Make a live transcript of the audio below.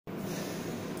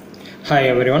Hi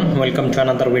everyone, welcome to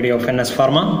another video of NS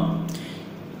Pharma.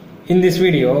 In this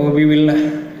video we will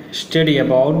study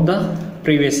about the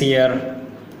previous year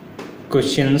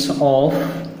questions of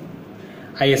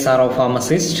Isro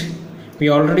Pharmacist. We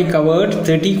already covered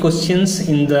 30 questions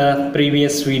in the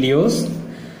previous videos.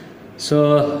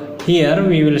 So here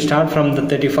we will start from the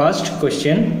 31st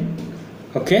question.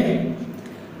 Okay.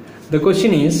 The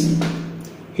question is,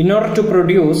 in order to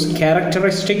produce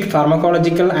characteristic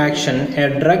pharmacological action,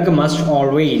 a drug must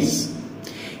always,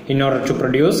 in order to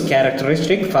produce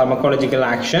characteristic pharmacological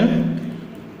action,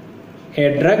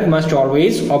 a drug must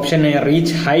always, option A,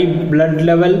 reach high blood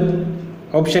level,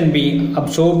 option B,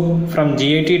 absorb from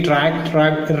GIT tract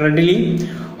readily,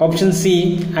 option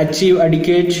C, achieve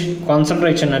adequate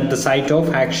concentration at the site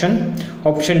of action,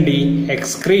 option D,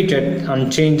 excreted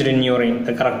unchanged in urine.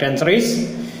 The correct answer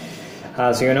is,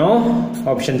 as you know,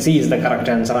 option C is the correct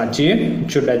answer.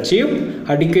 It should achieve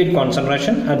adequate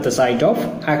concentration at the site of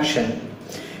action.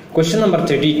 Question number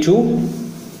 32.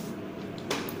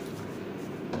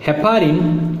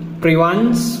 Heparin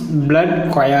prevents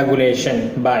blood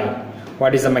coagulation by,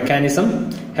 what is the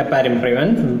mechanism? Heparin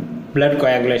prevents blood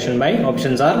coagulation by,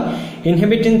 options are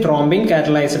inhibiting thrombin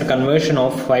catalyzed conversion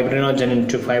of fibrinogen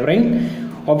into fibrin,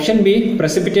 option B,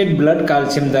 precipitate blood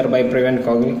calcium thereby prevent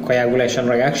coagulation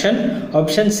reaction,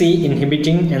 option C,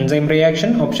 inhibiting enzyme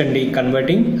reaction, option D,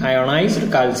 converting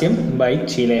ionized calcium by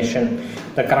chelation.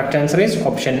 The correct answer is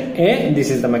option A. This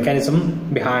is the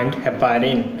mechanism behind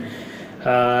heparin,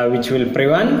 which will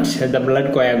prevent the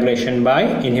blood coagulation by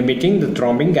inhibiting the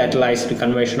thrombin catalyzed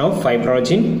conversion of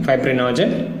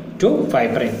fibrinogen to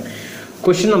fibrin.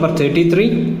 Question number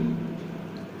 33.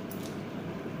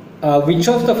 Which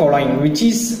of the following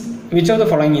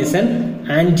is an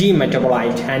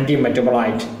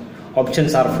anti-metabolite?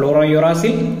 Options are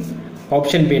fluorouracil,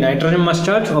 option B, nitrogen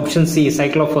mustard, option C,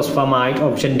 cyclophosphamide,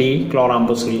 option D,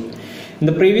 chlorambucil. In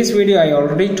the previous video I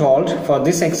already told, for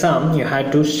this exam you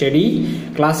had to study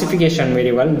classification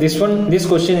very well. This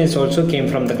question is also came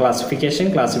from the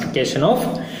classification of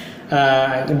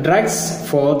drugs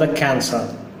for the cancer.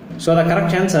 So the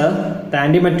correct answer, the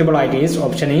antimetabolite is,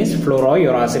 option is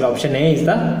fluorouracil. Option A is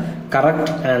the correct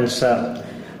answer.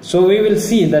 So we will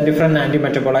see the different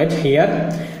antimetabolite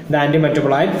here. The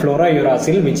antimetabolite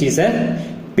fluorouracil, which is a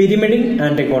pyrimidine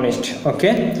antagonist.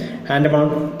 Okay,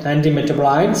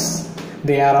 antimetabolites,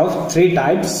 they are of three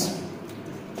types.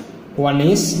 One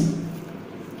is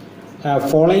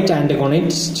folate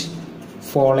antagonist.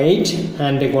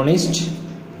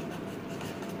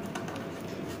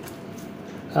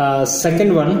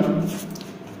 Second one,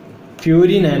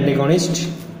 purine antagonist.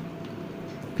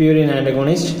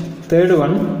 Third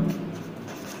one,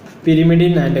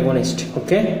 pyrimidine antagonist.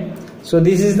 Okay, so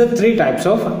this is the three types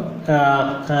of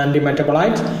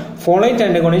antimetabolites. Folate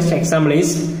antagonist example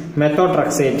is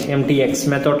methotrexate, MTX,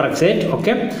 methotrexate.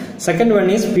 Okay, second one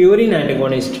is purine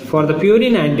antagonist. For the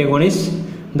purine antagonist,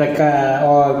 the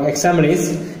example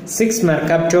is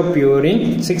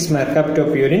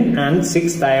 6-mercaptopurine and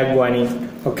 6-thiaguanine.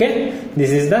 Okay, this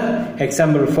is the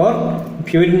example for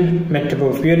purine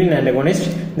antagonist.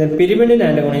 Then pyrimidine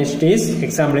antagonist is,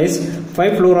 example is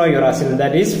 5-fluorouracil,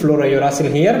 that is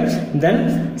fluorouracil here,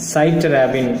 then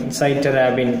cytarabine.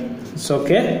 So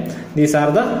okay, these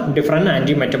are the different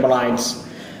antimetabolites.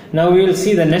 Now we will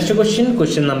see the next question,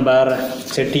 question number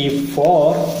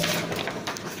 34.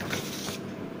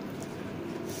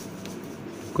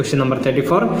 Question number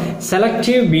 34.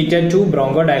 Selective beta-2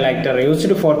 bronchodilator used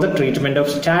for the treatment of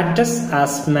status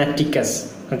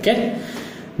asthmaticus. Okay,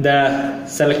 the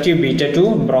selective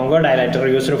beta-2 bronchodilator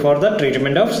used for the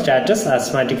treatment of status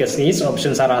asthmaticus is,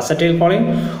 options are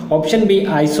acetylcholine, option B,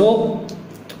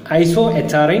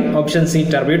 isoethane, option C,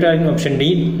 terbutaline, option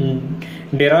D,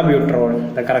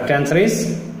 dirabuterol. The correct answer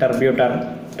is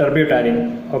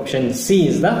terbutaline. Option C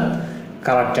is the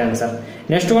correct answer.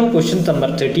 Next one, question number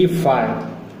 35.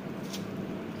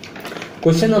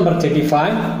 Question number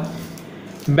 35.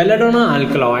 Belladonna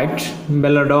alkaloid,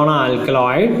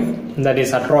 that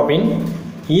is atropine,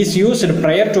 is used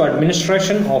prior to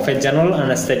administration of a general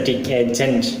anesthetic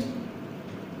agent.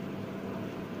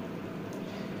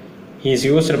 Is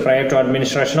used prior to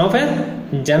administration of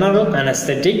a general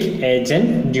anesthetic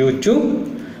agent due to,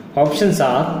 options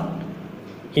are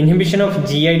inhibition of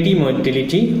GIT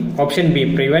motility, option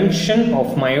B, prevention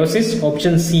of meiosis,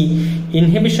 option C,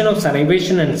 inhibition of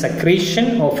salivation and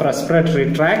secretion of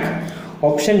respiratory tract,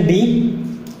 option D,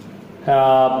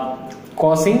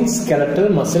 causing skeletal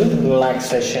muscle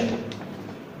relaxation.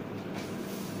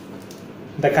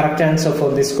 The correct answer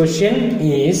for this question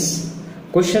is,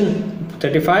 question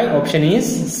 35, option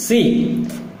is C,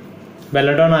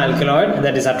 Belladonna alkaloid,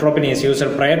 that is atropine, is used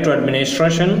prior to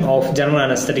administration of general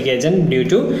anesthetic agent due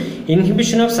to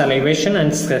inhibition of salivation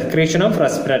and secretion of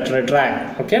respiratory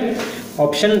tract. Okay.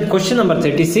 Question number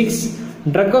 36.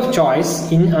 Drug of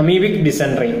choice in amoebic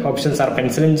dysentery. Options are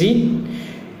penicillin G,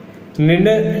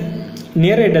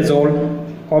 niraidazole,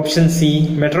 option C,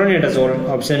 metronidazole,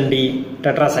 option D,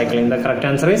 tetracycline. The correct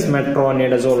answer is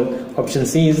metronidazole. Option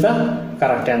C is the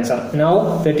correct answer.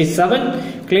 Now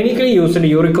 37. Clinically used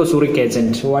uricosuric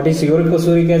agent. What is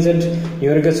uricosuric agent?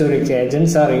 Uricosuric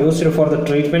agents are used for the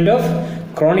treatment of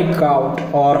chronic gout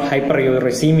or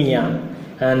hyperuricemia,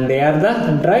 and they are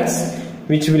the drugs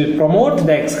which will promote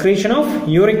the excretion of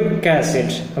uric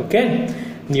acid. Okay.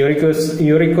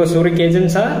 Uricosuric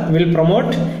agents will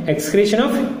promote excretion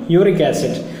of uric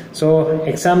acid. So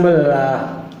example,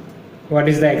 what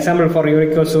is the example for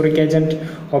uricosuric agent?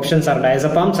 Options are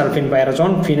diazepam,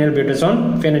 sulfenpyrazone,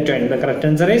 phenylbutazone, phenytoin. The correct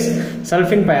answer is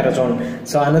sulfenpyrazone.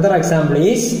 So another example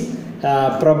is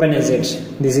probenecid.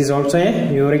 This is also a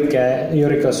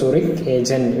uricosuric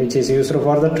agent which is used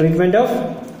for the treatment of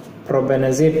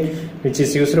probenecid, which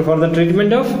is used for the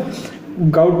treatment of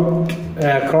gout,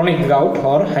 chronic gout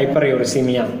or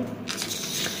hyperuricemia.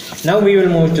 Now we will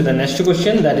move to the next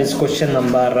question, that is question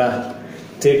number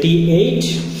 38.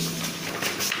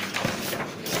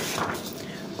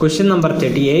 Question number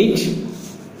 38.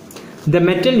 The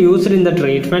metal used in the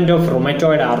treatment of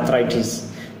rheumatoid arthritis.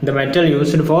 The metal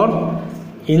used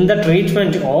in the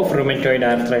treatment of rheumatoid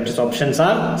arthritis. Options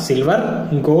are silver,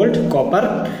 gold,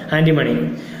 copper,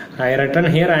 antimony. I written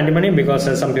here antimony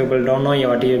because some people don't know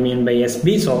what you mean by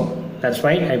SB, so that's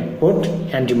why I put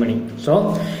antimony.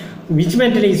 So which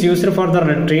metal is used for the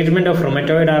treatment of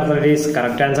rheumatoid arthritis?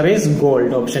 Correct answer is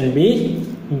gold. Option B,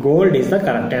 gold is the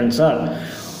correct answer.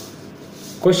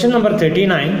 Question number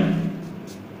 39.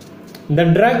 The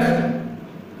drug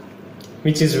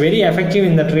which is very effective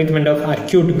in the treatment of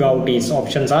acute gout is,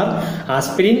 options are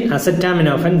aspirin,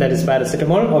 acetaminophen, that is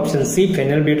paracetamol, option C,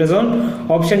 phenylbutazone,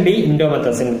 option D,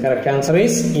 indomethacin. Correct answer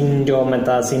is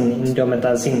indomethacin.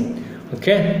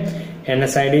 Okay.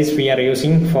 NSAIDs we are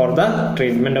using for the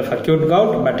treatment of acute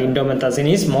gout, but indomethacin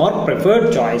is more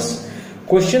preferred choice.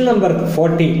 Question number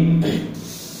 40.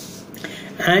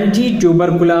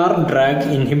 Anti-tubercular drug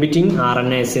inhibiting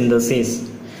RNA synthesis.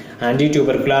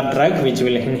 Anti-tubercular drug which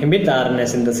will inhibit RNA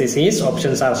synthesis is,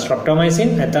 options are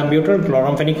streptomycin, ethambutol,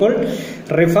 chloramphenicol,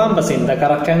 rifampicin. The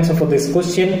correct answer for this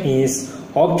question is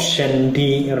option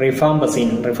D,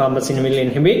 rifampicin. Rifampicin will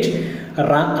inhibit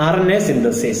RNA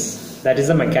synthesis. That is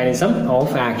the mechanism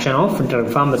of action of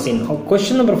rifampicin.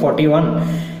 Question number 41.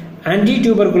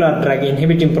 Anti-tubercular drug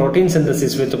inhibiting protein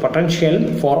synthesis with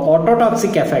potential for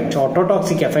ototoxic effect.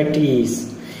 Ototoxic effect is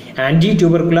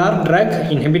anti-tubercular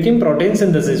drug inhibiting protein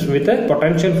synthesis with a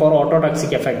potential for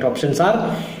ototoxic effect. Options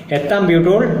are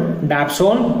ethambutol,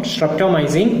 dapsone,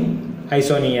 streptomycin,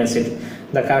 isoniazid.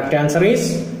 The correct answer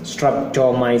is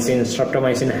streptomycin.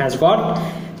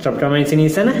 Streptomycin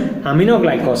is an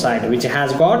aminoglycoside which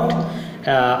has got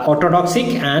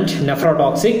ototoxic and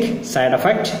nephrotoxic side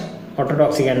effect.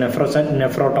 Ototoxic and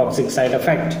nephrotoxic side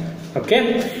effect.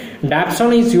 Okay.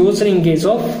 Dapsone is used in case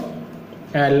of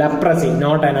leprosy,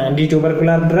 not an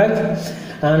anti-tubercular drug.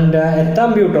 And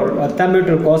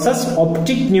ethambutol causes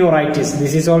optic neuritis.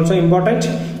 This is also important.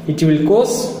 It will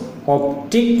cause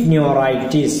optic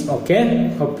neuritis.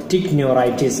 Okay, optic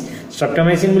neuritis.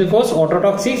 Streptomycin will cause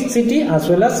ototoxicity as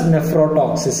well as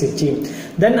nephrotoxicity.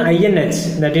 Then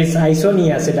INH, that is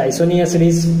isoniazid.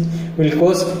 Isoniazid will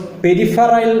cause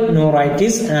peripheral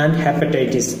neuritis and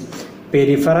hepatitis.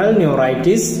 Peripheral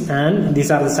neuritis, and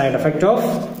these are the side effects of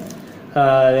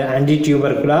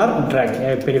anti-tubercular drug,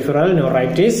 peripheral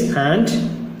neuritis and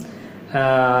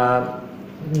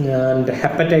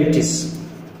hepatitis.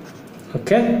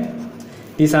 Okay,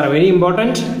 these are very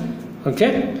important.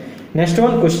 Okay, next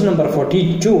one, question number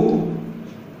 42.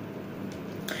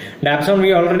 Dapsone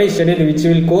we already studied, which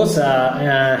will cause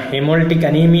hemolytic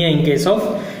anemia in case of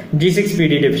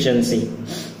G6PD deficiency.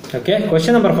 Okay,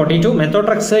 question number 42.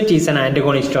 Methotrexate is an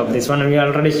antagonist of this one. We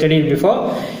already studied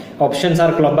before. Options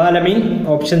are clobalamine,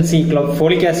 option C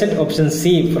folic acid, option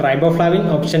C riboflavin,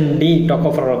 option D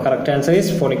tocopherol. Correct answer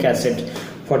is folic acid.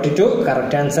 42.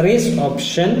 Correct answer is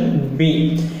option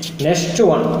B. Next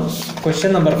one,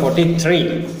 question number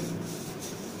 43.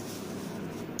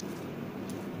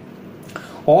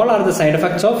 All are the side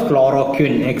effects of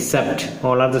chloroquine except.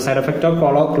 All are the side effects of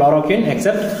chloroquine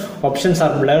except. Options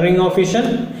are blurring of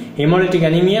vision, hemolytic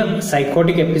anemia,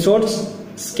 psychotic episodes,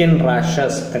 skin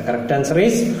rashes. The correct answer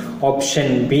is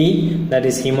option B, that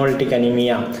is hemolytic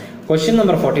anemia. Question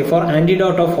number 44.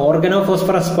 Antidote of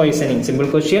organophosphorus poisoning. Simple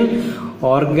question.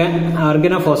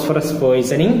 organophosphorus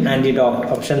poisoning, antidote.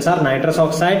 Options are nitrous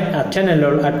oxide,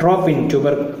 atenolol, atropine,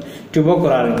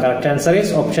 tuberculin. Correct answer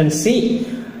is option C,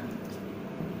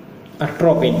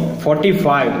 atropine.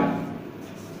 45.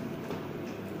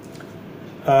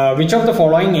 Which of the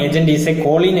following agent is a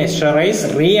cholinesterase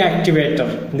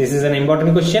reactivator? This is an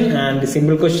important question and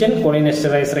simple question.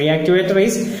 Cholinesterase reactivator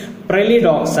is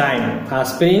pralidoxime,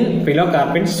 aspirin,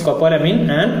 pilocarpine, scopolamine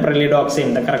and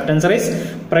pralidoxime. The correct answer is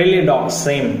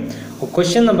pralidoxime.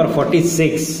 Question number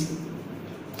 46.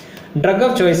 Drug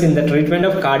of choice in the treatment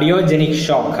of cardiogenic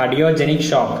shock. Cardiogenic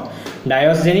shock.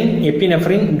 Diosgenin,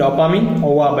 epinephrine, dopamine,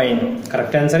 ovabine.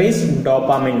 Correct answer is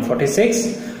dopamine.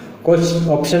 46.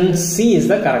 Option C is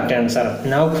the correct answer.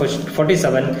 Now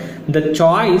 47. The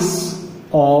choice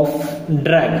of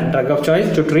drug of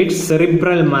choice to treat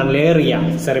cerebral malaria.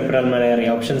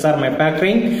 Options are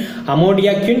mepactrin,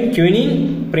 amodiaquine,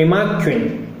 quinine,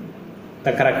 primaquine.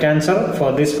 The correct answer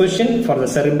for this question for the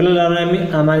cerebral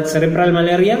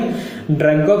malaria,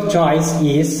 drug of choice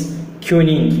is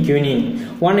quinine.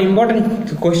 One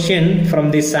important question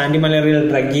from this antimalarial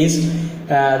drug is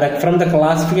that from the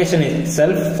classification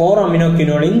itself, 4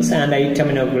 aminoquinolines and 8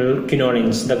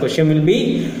 aminoquinolines. The question will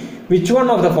be, which one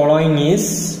of the following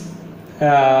is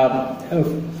an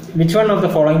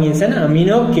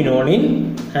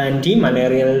aminoquinoline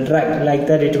anti-malarial drug? Like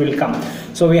that it will come.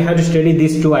 So we have to study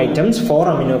these two items. 4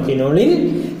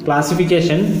 aminoquinoline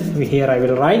classification. Here I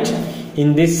will write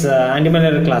in this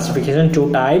antimalarial classification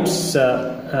 2 types. 2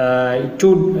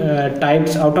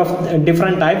 types out of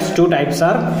different types. 2 types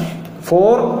are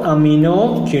 4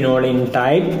 aminoquinoline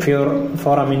type,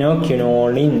 4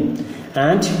 aminoquinoline,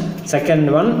 and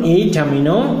second one 8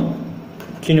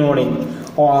 aminoquinoline.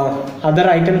 Other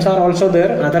items are also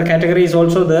there, other categories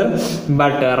also there,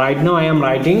 but right now I am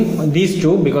writing these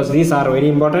two because these are very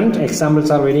important. Examples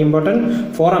are very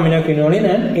important. 4 aminoquinoline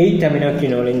and 8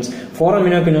 aminoquinolines. 4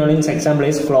 aminoquinolines example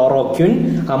is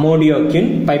chloroquine,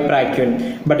 amodiaquine,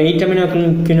 pipraquine, but 8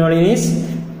 aminoquinoline is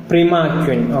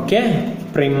primaquine. Okay,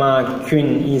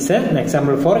 primaquine is an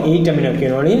example for 8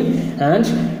 aminoquinoline, and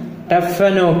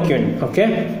tafenoquine.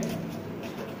 Okay,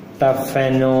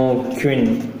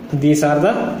 tafenoquine. These are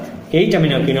the 8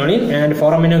 aminoquinoline, and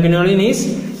 4 aminoquinoline is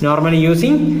normally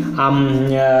using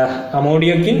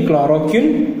amodiaquine,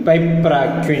 chloroquine,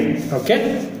 pipraquine.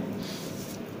 Okay.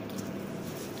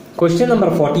 Question number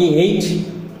 48.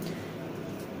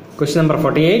 Question number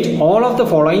 48. All of the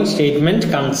following statements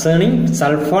concerning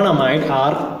sulfonamide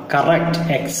are correct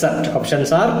except.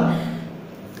 Options are,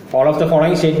 all of the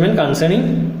following statements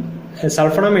concerning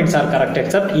sulfonamides are correct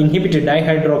except inhibit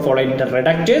dihydrofolate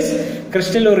reductase.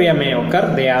 Crystalluria may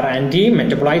occur. They are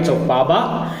anti-metabolites of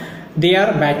PABA. They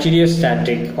are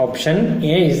bacteriostatic. Option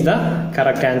A is the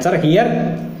correct answer.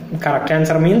 Here correct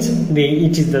answer means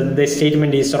the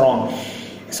statement is wrong.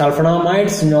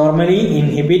 Sulfonamides normally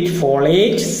inhibit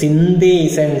folate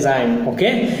synthase enzyme.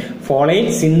 Okay, folate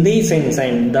synthase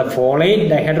enzyme. The folate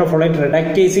dihydrofolate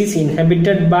reductase is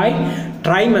inhibited by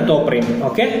trimethoprim.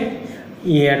 Okay.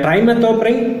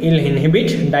 Trimethoprim will inhibit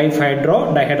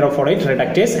dihydrofolate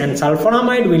reductase, and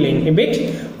sulfonamide will inhibit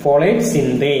folate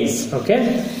synthase.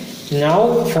 Okay.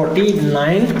 Now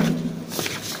 49.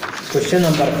 Question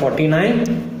number 49.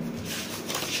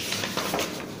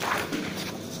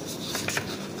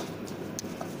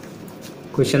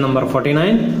 Question number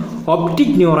 49. Optic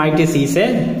neuritis is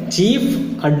a chief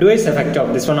adverse effect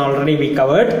of. This one already we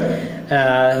covered.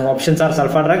 Options are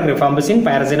sulfa drug, rifampicin,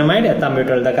 pyrazinamide,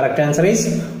 ethambutol. The correct answer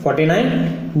is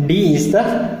 49. D is the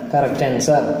correct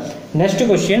answer. Next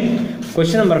question.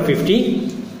 Question number 50.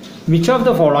 Which of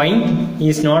the following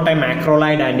is not a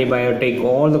macrolide antibiotic?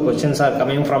 All the questions are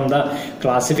coming from the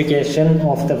classification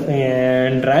of the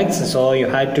drugs. So you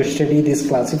have to study this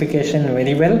classification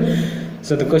very well.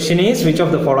 So the question is, which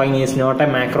of the following is not a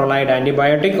macrolide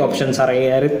antibiotic? Options are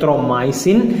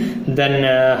erythromycin, then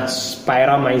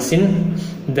pyramycin,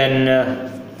 then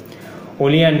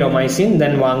oleandomycin,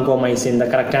 then vancomycin. The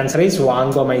correct answer is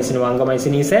vancomycin.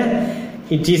 Vancomycin is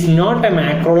it is not a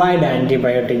macrolide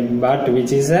antibiotic, but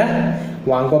which is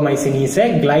vancomycin is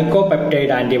a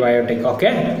glycopeptide antibiotic.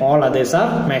 Okay, all others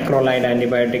are macrolide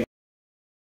antibiotic.